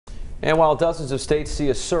And while dozens of states see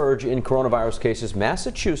a surge in coronavirus cases,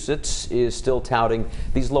 Massachusetts is still touting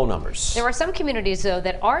these low numbers. There are some communities, though,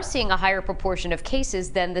 that are seeing a higher proportion of cases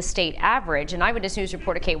than the state average. And Eyewitness News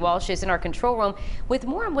reporter Kate Walsh is in our control room with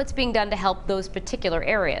more on what's being done to help those particular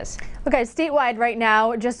areas. Okay, statewide right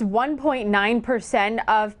now, just 1.9%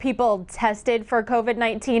 of people tested for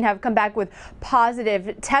COVID-19 have come back with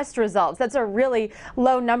positive test results. That's a really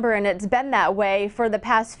low number, and it's been that way for the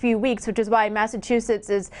past few weeks, which is why Massachusetts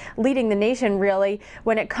is leading the nation really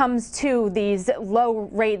when it comes to these low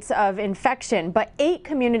rates of infection. But 8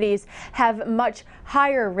 communities have much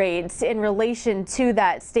higher rates in relation to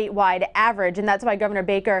that statewide average, and that's why Governor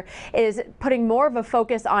Baker is putting more of a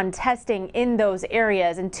focus on testing in those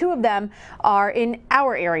areas. And 2 of them are in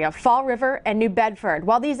our area, Fall River and New Bedford.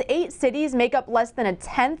 While these 8 cities make up less than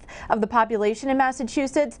 1/10 of the population in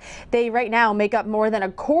Massachusetts, they right now make up more than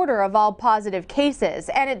 1/4 of all positive cases.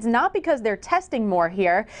 And it's not because they're testing more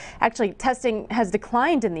here. Actually, testing has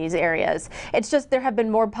declined in these areas. It's just there have been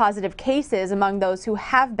more positive cases among those who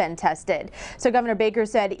have been tested. So Governor Baker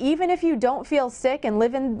said even if you don't feel sick and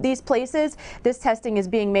live in these places, this testing is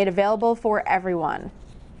being made available for everyone.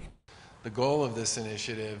 The goal of this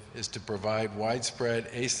initiative is to provide widespread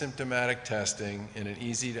asymptomatic testing in an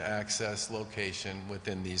easy-to-access location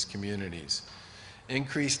within these communities.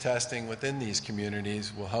 Increased testing within these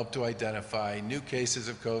communities will help to identify new cases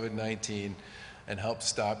of COVID-19 and help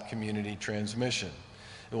stop community transmission.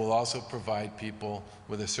 It will also provide people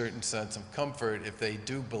with a certain sense of comfort if they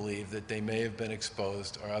do believe that they may have been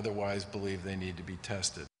exposed or otherwise believe they need to be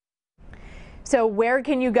tested. So where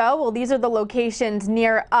can you go? Well, these are the locations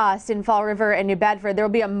near us in Fall River and New Bedford. There will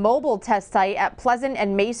be a mobile test site at Pleasant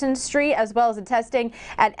and Mason Street, as well as a testing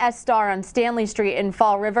at S-Star on Stanley Street in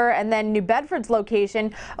Fall River. And then New Bedford's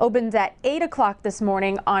location opens at 8 o'clock this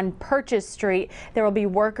morning on Purchase Street. There will be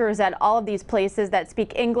workers at all of these places that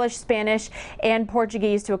speak English, Spanish, and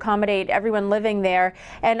Portuguese to accommodate everyone living there.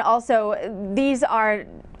 And also, these are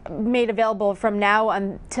made available from now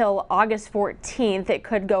until August 14th. It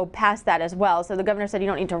could go past that as well. So the governor said you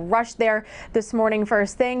don't need to rush there this morning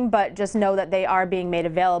first thing, but just know that they are being made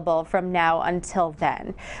available from now until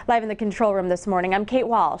then. Live in the control room this morning, I'm Kate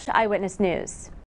Walsh, Eyewitness News.